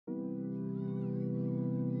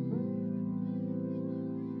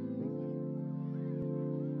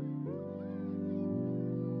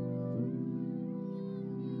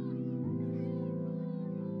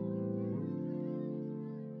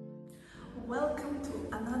Welcome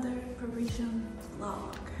to another Parisian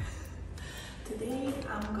vlog. Today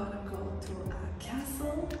I'm gonna go to a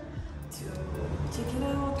castle to check it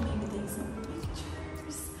out, maybe take some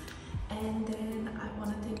pictures, and then I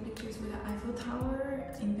want to take pictures with the Eiffel Tower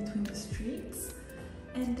in between the streets,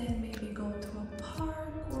 and then maybe go to a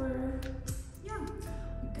park, or yeah,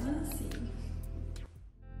 we're gonna see.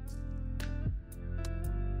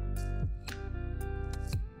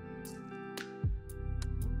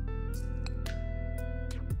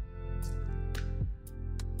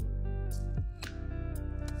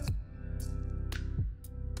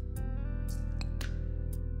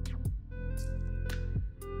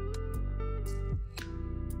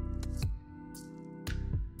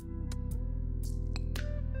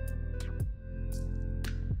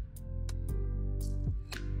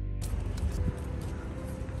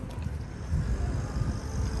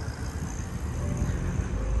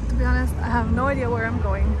 To be honest, I have no idea where I'm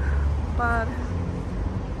going, but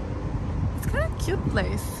it's kind of cute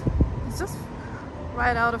place. It's just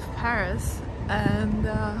right out of Paris, and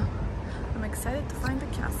I'm excited to find the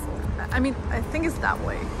castle. I mean, I think it's that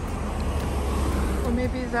way, or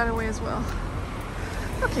maybe it's that way as well.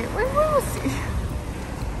 Okay, we will see.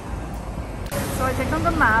 So I checked on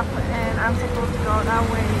the map, and I'm supposed to go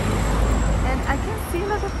that way, and I can see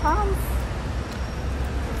like a palm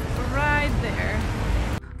right there.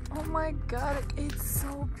 Oh my god, it's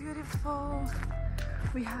so beautiful.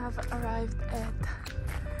 We have arrived at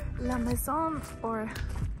La Maison, or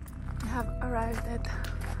we have arrived at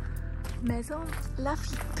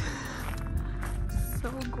Maisons-Laffitte.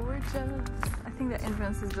 So gorgeous. I think the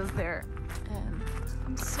entrance is just there, and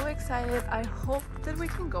I'm so excited. I hope that we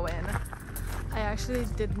can go in. I actually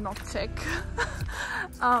did not check.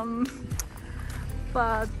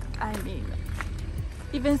 But I mean,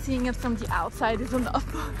 even seeing it from the outside is enough.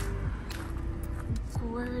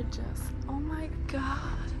 Gorgeous. Oh my god.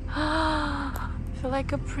 I feel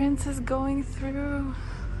like a princess going through.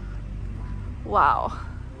 Wow.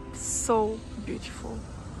 So beautiful.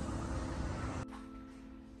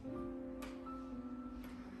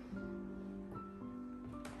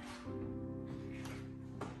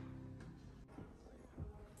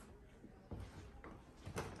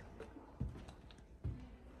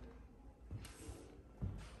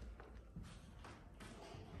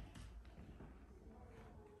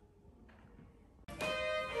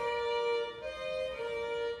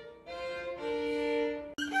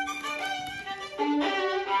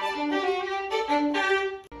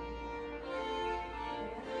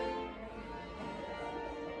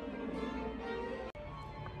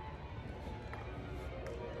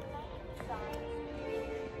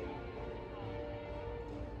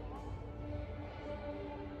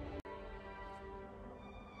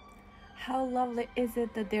 How lovely is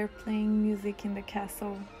it that they're playing music in the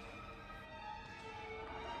castle?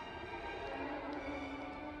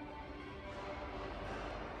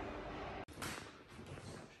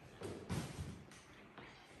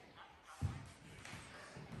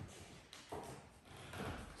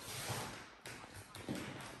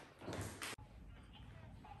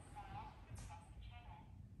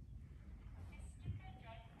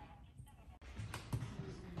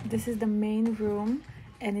 This is the main room,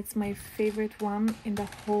 and it's my favorite one in the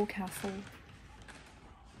whole castle.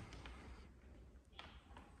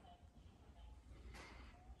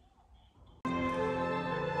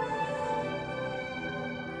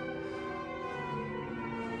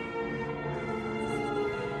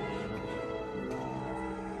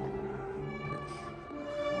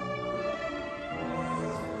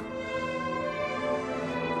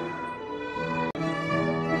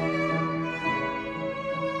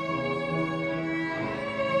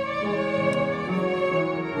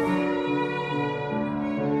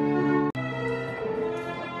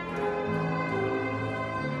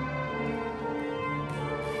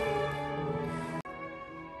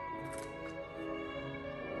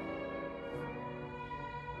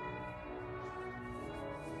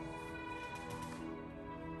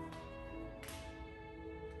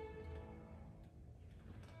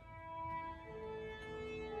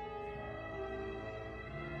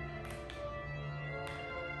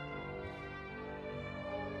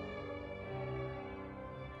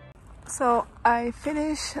 So I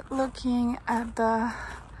finished looking at the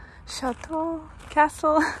chateau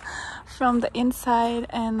castle from the inside,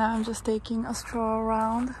 and now I'm just taking a stroll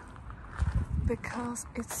around because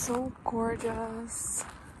it's so gorgeous,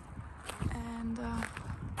 and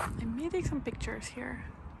I may take some pictures here.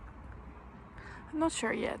 I'm not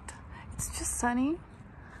sure yet. It's just sunny,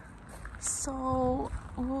 so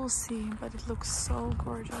we'll see, but it looks so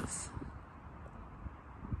gorgeous.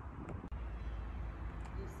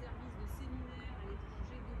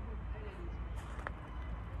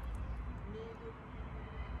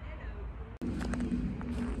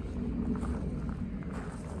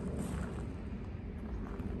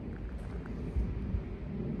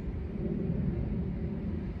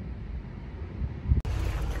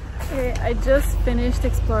 Okay, I just finished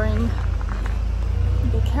exploring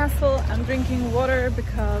the castle. I'm drinking water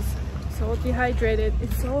because I'm so dehydrated.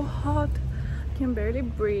 It's so hot, I can barely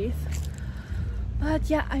breathe. But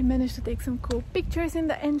yeah, I managed to take some cool pictures in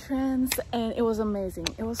the entrance and it was amazing.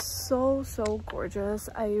 It was so gorgeous.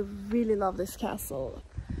 I really love this castle.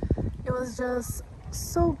 It was just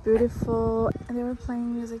so beautiful and they were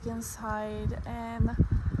playing music inside and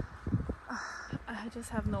I just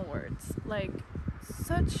have no words. Like,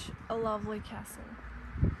 such a lovely castle.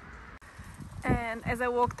 And as I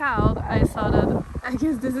walked out, I saw that I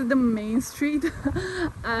guess this is the main street.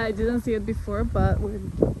 I didn't see it before, but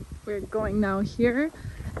we're going now here,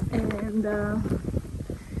 and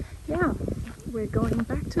yeah, we're going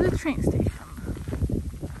back to the train station.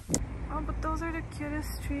 Oh, but those are the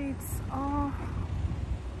cutest streets. Oh,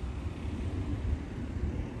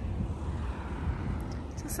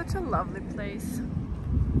 it's just such a lovely place.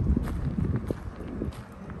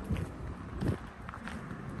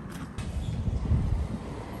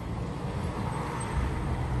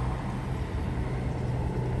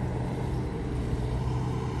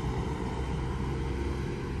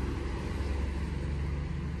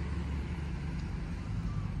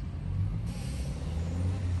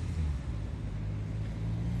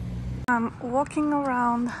 I'm walking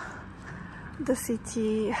around the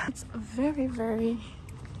city. It's very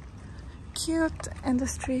cute and the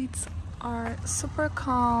streets are super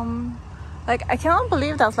calm. Like, I cannot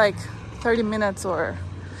believe that's like 30 minutes or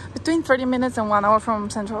between 30 minutes and 1 hour from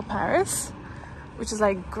central Paris, which is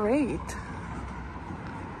like great.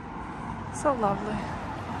 So lovely.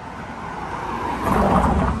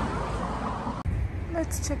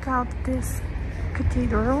 Let's check out this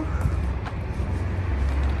cathedral.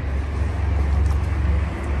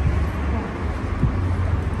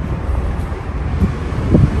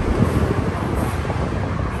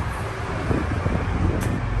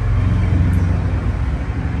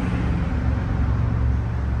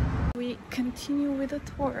 Continue with a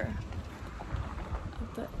tour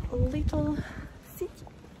of the little city.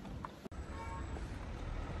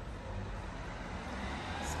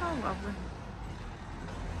 So lovely.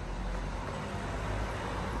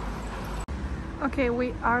 Okay,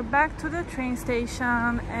 we are back to the train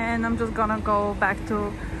station and I'm just gonna go back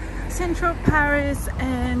to central Paris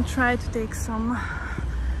and try to take some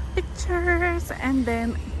pictures and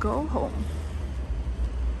then go home.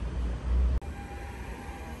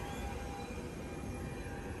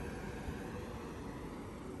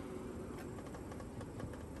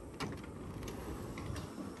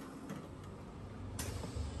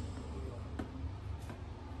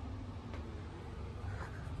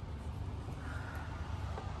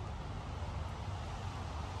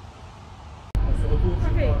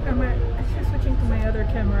 Okay, I'm actually switching to my other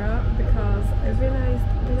camera because I realized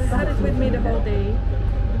that I had it with me the whole day,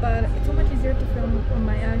 but it's so much easier to film on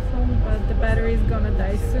my iPhone, but the battery is gonna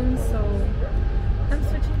die soon, so I'm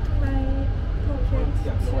switching to my Pocket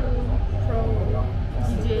 2 Pro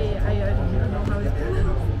DJI. I don't know how it's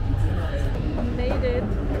called. Made it.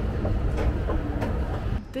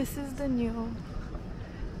 This is the new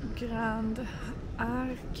Grande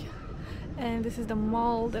Arche, and this is the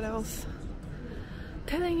mall that I was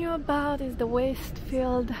telling you about. Is the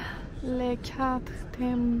Westfield Les Quatre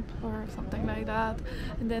Temples or something like that,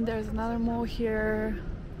 and then there's another mall here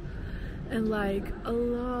and like a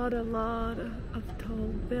lot of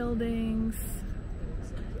tall buildings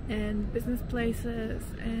and business places,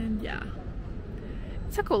 and yeah,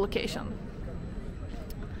 it's a cool location.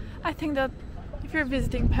 I think that if you're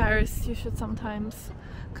visiting Paris, you should sometimes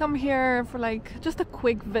come here for like just a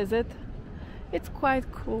quick visit. It's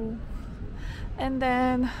quite cool. And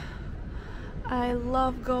then I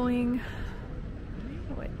love going,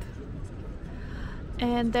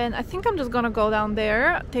 and then I think I'm just gonna go down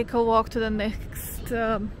there, take a walk to the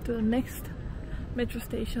next metro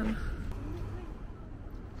station.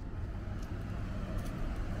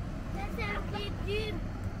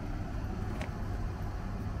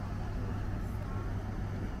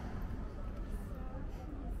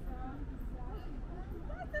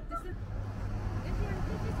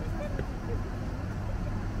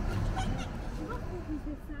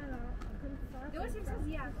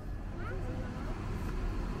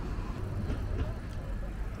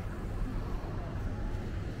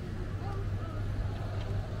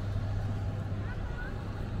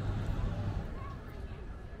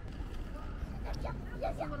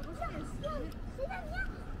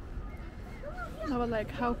 I was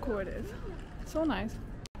like, how cool it is. So nice.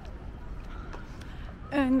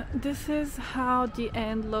 And this is how the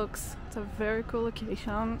end looks. It's a very cool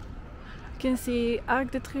location. You can see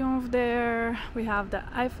Arc de Triomphe there. We have the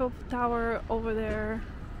Eiffel Tower over there.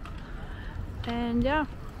 And yeah,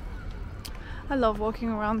 I love walking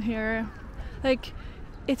around here. Like,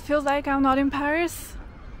 it feels like I'm not in Paris,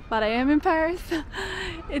 but I am in Paris.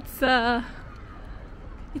 It's hard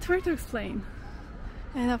to explain.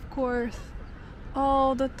 And of course,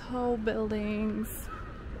 all the tall buildings.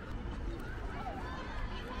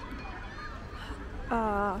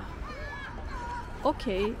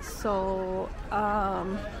 Okay, so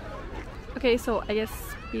I guess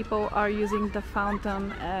people are using the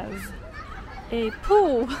fountain as a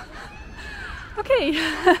pool. Okay,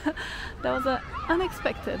 that was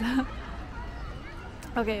unexpected.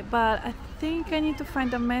 Okay, but I think I need to find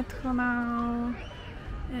the metro now.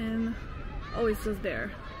 And oh, it's just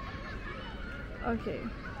there. Okay,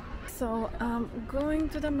 so I'm going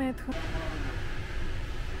to the metro.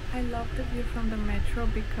 I love the view from the metro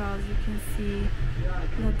because you can see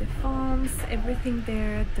the Défense, everything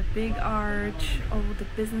there, the big arch, all the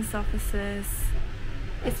business offices.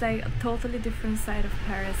 It's like a totally different side of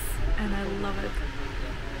Paris and I love it.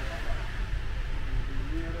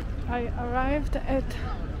 I arrived at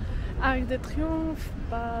Arc de Triomphe,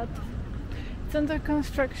 but it's under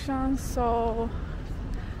construction, so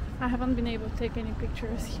I haven't been able to take any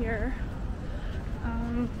pictures here.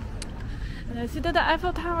 And I see that the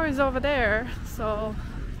Eiffel Tower is over there, so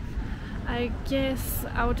I guess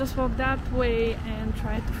I'll just walk that way and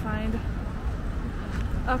try to find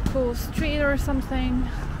a cool street or something.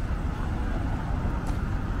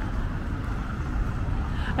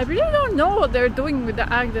 I really don't know what they're doing with the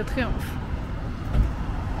Arc de Triomphe.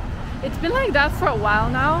 It's been like that for a while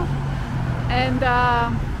now, and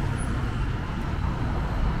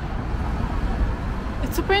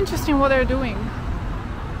it's super interesting what they're doing.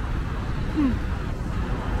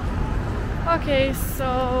 Okay,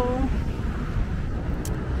 so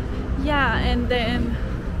yeah, and then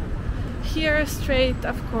here straight,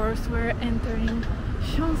 of course, we're entering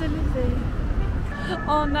Champs-Élysées.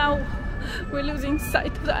 Oh, now we're losing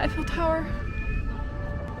sight of the Eiffel Tower.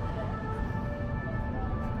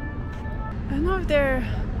 I don't know if they're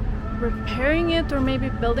repairing it or maybe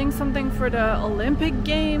building something for the Olympic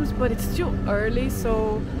Games, but it's too early,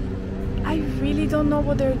 so I really don't know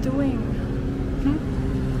what they're doing.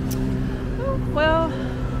 Oh, well,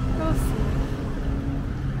 we'll see.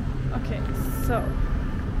 Okay, so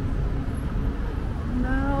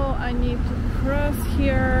now I need to cross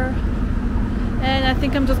here, and I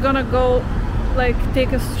think I'm just gonna go like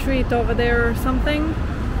take a street over there or something,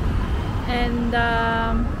 and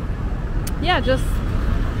yeah, just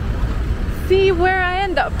see where I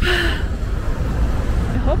end up.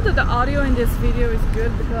 I hope that the audio in this video is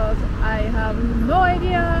good because I have no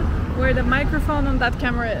idea where the microphone on that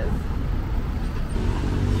camera is.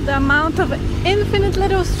 The amount of infinite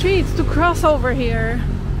little streets to cross over here,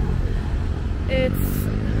 it's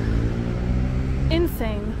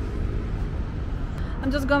insane.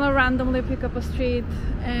 I'm just gonna randomly pick up a street,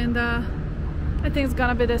 and I think it's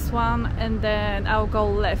gonna be this one, and then I'll go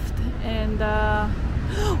left, and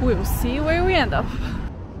we'll see where we end up.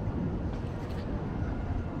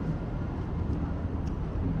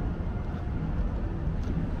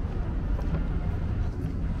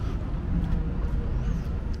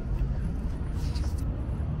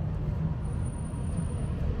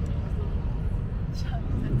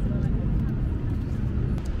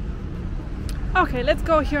 Okay, let's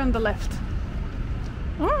go here on the left.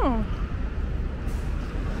 Oh,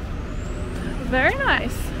 very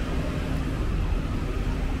nice.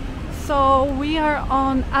 So we are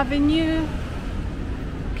on Avenue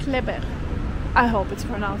Kléber. I hope it's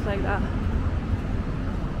pronounced like that.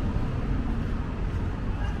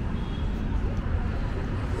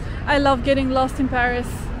 I love getting lost in Paris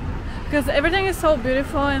because everything is so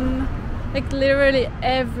beautiful, and like literally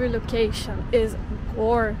every location is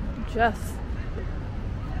gorgeous.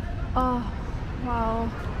 Oh wow,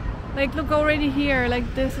 like look already here,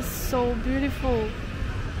 like this is so beautiful.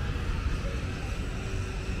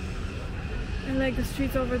 And like the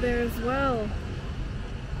streets over there as well.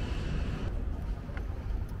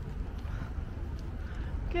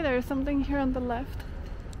 Okay, there's something here on the left.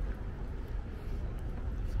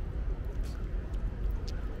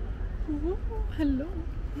 Ooh, hello.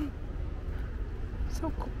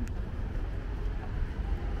 So cool.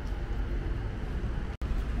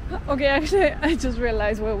 Okay, actually, I just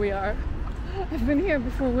realized where we are. I've been here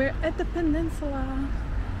before. We're at the Peninsula.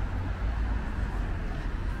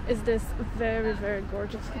 Is this very, very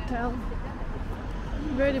gorgeous hotel.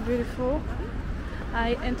 Very beautiful.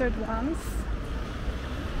 I entered once,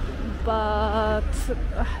 but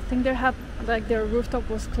I think they had like their rooftop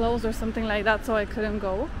was closed or something like that, so I couldn't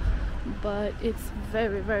go. But it's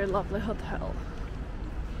very, very lovely hotel.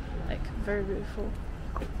 Like very beautiful.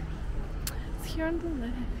 here on the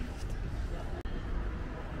left.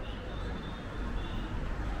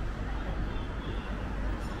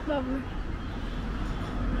 Lovely.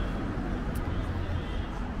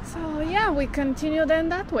 So yeah, we continue then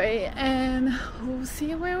that way and we'll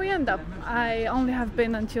see where we end up. I only have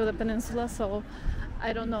been until the peninsula, so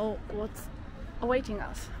I don't know what's awaiting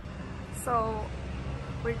us. So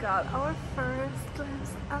we got our first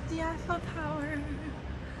glimpse of the Eiffel Tower,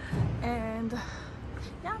 and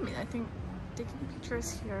yeah, I mean, I think taking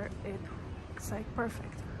pictures here, it's like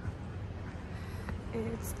perfect.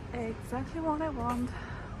 It's exactly what I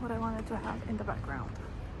wanted to have in the background.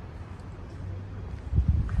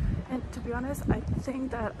 And to be honest, I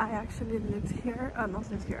think that I actually lived here, not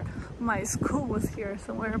lived here, my school was here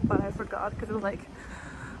somewhere, but I forgot because it was like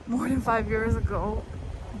more than 5 years ago.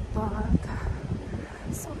 But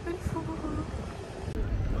so beautiful.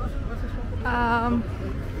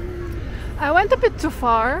 I went a bit too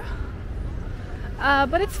far,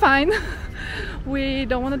 but it's fine. We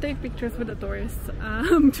don't want to take pictures with the tourists.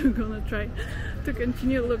 I'm just gonna try to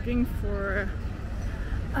continue looking for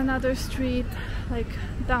another street like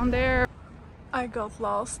down there. I got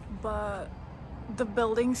lost, but the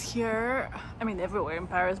buildings here, I mean everywhere in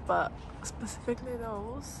Paris, but specifically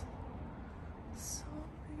those, so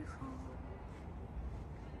beautiful.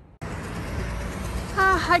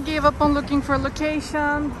 I gave up on looking for a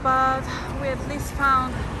location, but we at least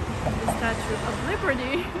found the Statue of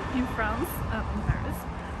Liberty in France, in Paris.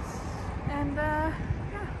 And yeah,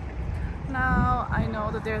 now I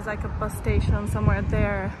know that there's like a bus station somewhere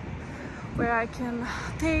there where I can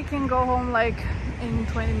take and go home like in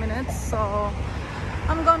 20 minutes, so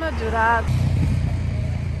I'm gonna do that.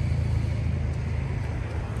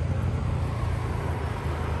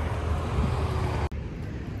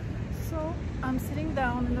 So I'm sitting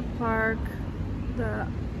down in the park. The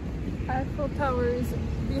Eiffel Tower is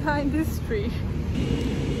behind this tree.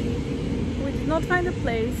 We did not find a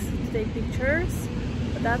place to take pictures,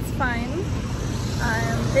 but that's fine. I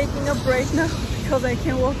am taking a break now because I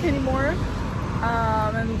can't walk anymore.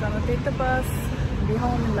 I'm gonna take the bus, be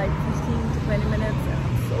home in like 15 to 20 minutes.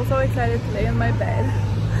 I'm so excited to lay on my bed.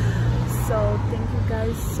 So thank you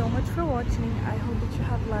guys so much for watching. I hope that you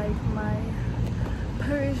have liked my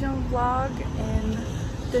Parisian vlog and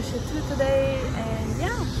the chateau today, and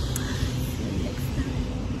yeah,